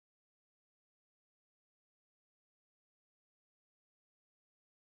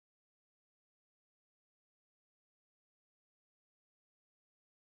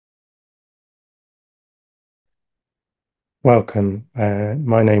Welcome.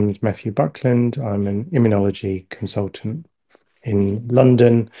 My name is Matthew Buckland. I'm an immunology consultant in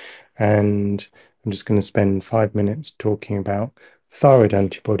London, and I'm just going to spend 5 minutes talking about thyroid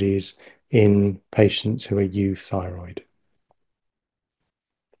antibodies in patients who are euthyroid.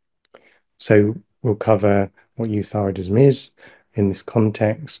 So we'll cover what euthyroidism is in this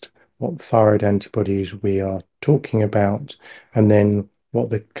context, what thyroid antibodies we are talking about, and then what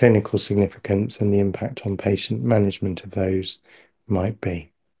the clinical significance and the impact on patient management of those might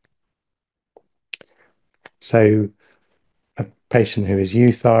be. So a patient who is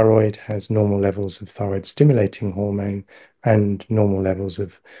euthyroid has normal levels of thyroid stimulating hormone and normal levels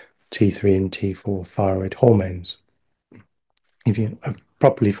of T3 and T4 thyroid hormones. If you a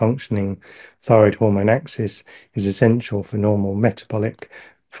properly functioning thyroid hormone axis is essential for normal metabolic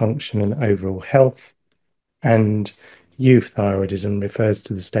function and overall health, and euthyroidism refers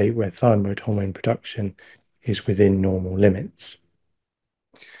to the state where thyroid hormone production is within normal limits.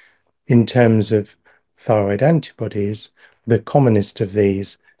 In terms of thyroid antibodies, the commonest of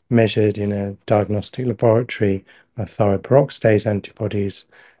these measured in a diagnostic laboratory are thyroid peroxidase antibodies,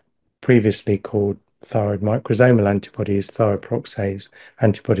 previously called thyroid microsomal antibodies. Thyroid peroxidase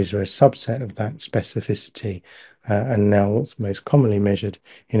antibodies are a subset of that specificity, and now what's most commonly measured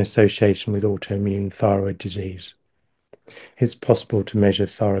in association with autoimmune thyroid disease. It's possible to measure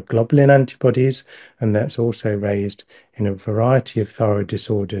thyroglobulin antibodies, and that's also raised in a variety of thyroid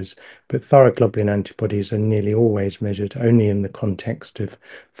disorders, but thyroglobulin antibodies are nearly always measured only in the context of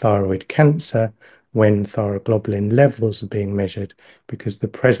thyroid cancer when thyroglobulin levels are being measured, because the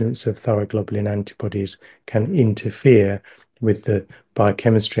presence of thyroglobulin antibodies can interfere with the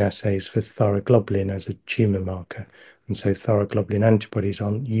biochemistry assays for thyroglobulin as a tumor marker. And so thyroglobulin antibodies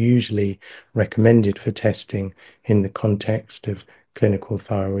aren't usually recommended for testing in the context of clinical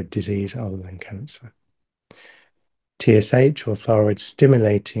thyroid disease other than cancer. TSH, or thyroid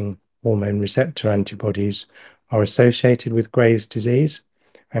stimulating hormone receptor antibodies, are associated with Graves' disease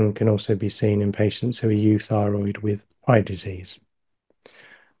and can also be seen in patients who are euthyroid with eye disease.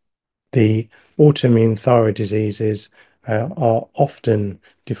 The autoimmune thyroid diseases are often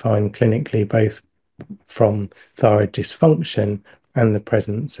defined clinically both from thyroid dysfunction and the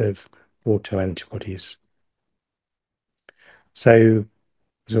presence of autoantibodies. So,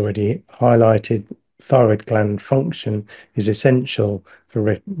 as already highlighted, thyroid gland function is essential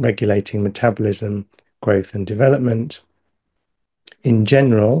for regulating metabolism, growth, and development. In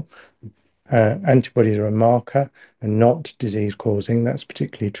general, antibodies are a marker and not disease causing. That's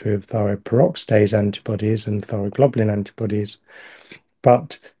particularly true of thyroid peroxidase antibodies and thyroglobulin antibodies.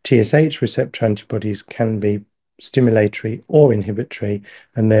 But TSH receptor antibodies can be stimulatory or inhibitory,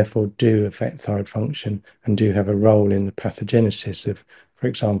 and therefore do affect thyroid function and do have a role in the pathogenesis of, for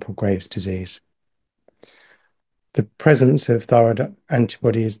example, Graves' disease. The presence of thyroid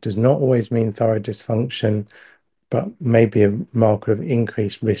antibodies does not always mean thyroid dysfunction, but may be a marker of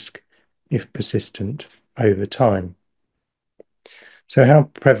increased risk if persistent over time. So how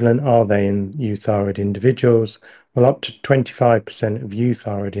prevalent are they in euthyroid individuals? Well, up to 25% of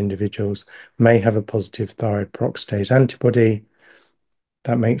euthyroid individuals may have a positive thyroid peroxidase antibody.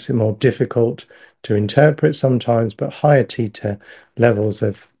 That makes it more difficult to interpret sometimes, but higher titer levels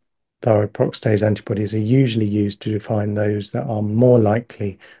of thyroid peroxidase antibodies are usually used to define those that are more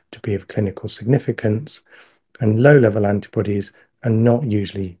likely to be of clinical significance, and low-level antibodies are not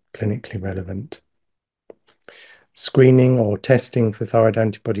usually clinically relevant. Screening or testing for thyroid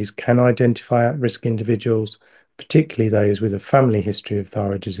antibodies can identify at-risk individuals, particularly those with a family history of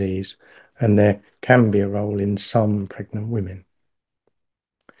thyroid disease, and there can be a role in some pregnant women.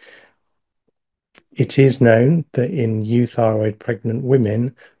 It is known that in euthyroid pregnant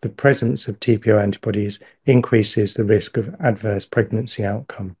women, the presence of TPO antibodies increases the risk of adverse pregnancy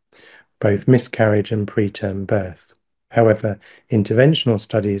outcome, both miscarriage and preterm birth. However, interventional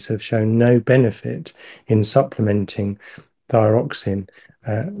studies have shown no benefit in supplementing thyroxine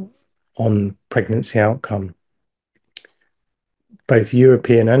on pregnancy outcome. Both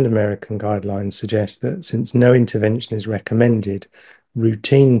European and American guidelines suggest that since no intervention is recommended,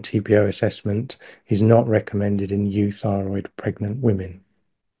 routine TPO assessment is not recommended in euthyroid pregnant women.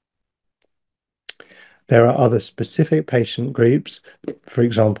 There are other specific patient groups, for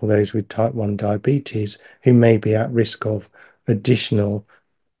example, those with type 1 diabetes, who may be at risk of additional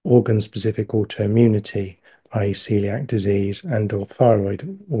organ-specific autoimmunity, i.e. celiac disease and/or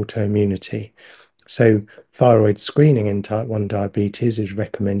thyroid autoimmunity. So thyroid screening in type 1 diabetes is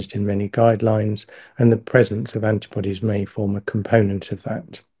recommended in many guidelines, and the presence of antibodies may form a component of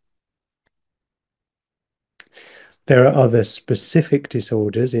that. There are other specific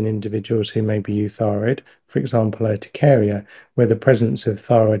disorders in individuals who may be euthyroid, for example, urticaria, where the presence of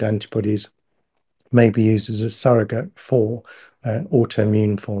thyroid antibodies may be used as a surrogate for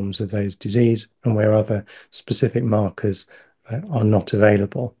autoimmune forms of those disease, and where other specific markers are not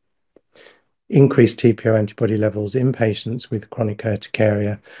available. Increased TPO antibody levels in patients with chronic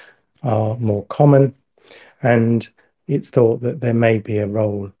urticaria are more common, and it's thought that there may be a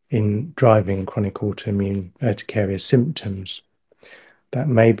role in driving chronic autoimmune urticaria symptoms. That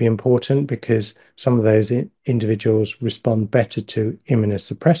may be important because some of those individuals respond better to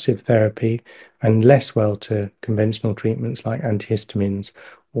immunosuppressive therapy and less well to conventional treatments like antihistamines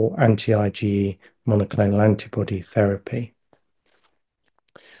or anti-IgE monoclonal antibody therapy.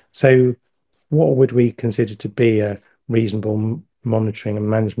 So what would we consider to be a reasonable monitoring and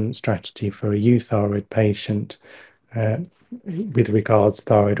management strategy for a euthyroid patient with regards to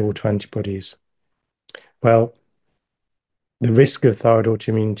thyroid autoantibodies? Well, the risk of thyroid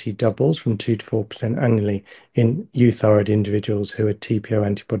autoimmunity doubles from 2 to 4% annually in euthyroid individuals who are TPO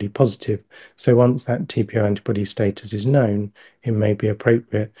antibody positive. So once that TPO antibody status is known, it may be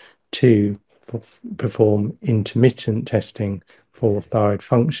appropriate to perform intermittent testing for thyroid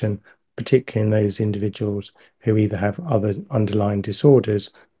function, particularly in those individuals who either have other underlying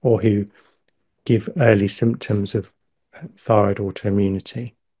disorders or who give early symptoms of thyroid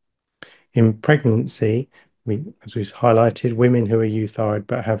autoimmunity. In pregnancy, as we've highlighted, women who are euthyroid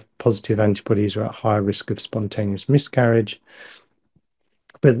but have positive antibodies are at higher risk of spontaneous miscarriage.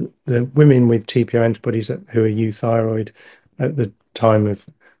 But the women with TPO antibodies who are euthyroid at the time of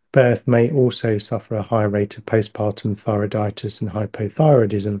birth may also suffer a higher rate of postpartum thyroiditis and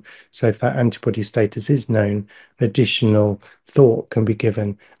hypothyroidism. So if that antibody status is known, additional thought can be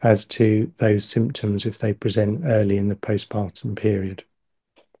given as to those symptoms if they present early in the postpartum period.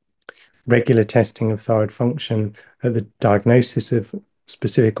 Regular testing of thyroid function at the diagnosis of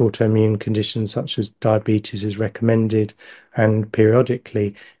specific autoimmune conditions such as diabetes is recommended, and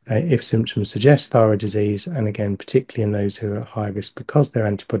periodically, if symptoms suggest thyroid disease, and again, particularly in those who are at high risk because they're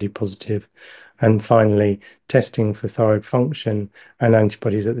antibody positive. And finally, testing for thyroid function and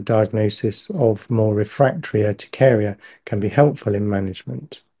antibodies at the diagnosis of more refractory urticaria can be helpful in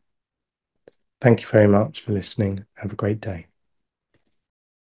management. Thank you very much for listening. Have a great day.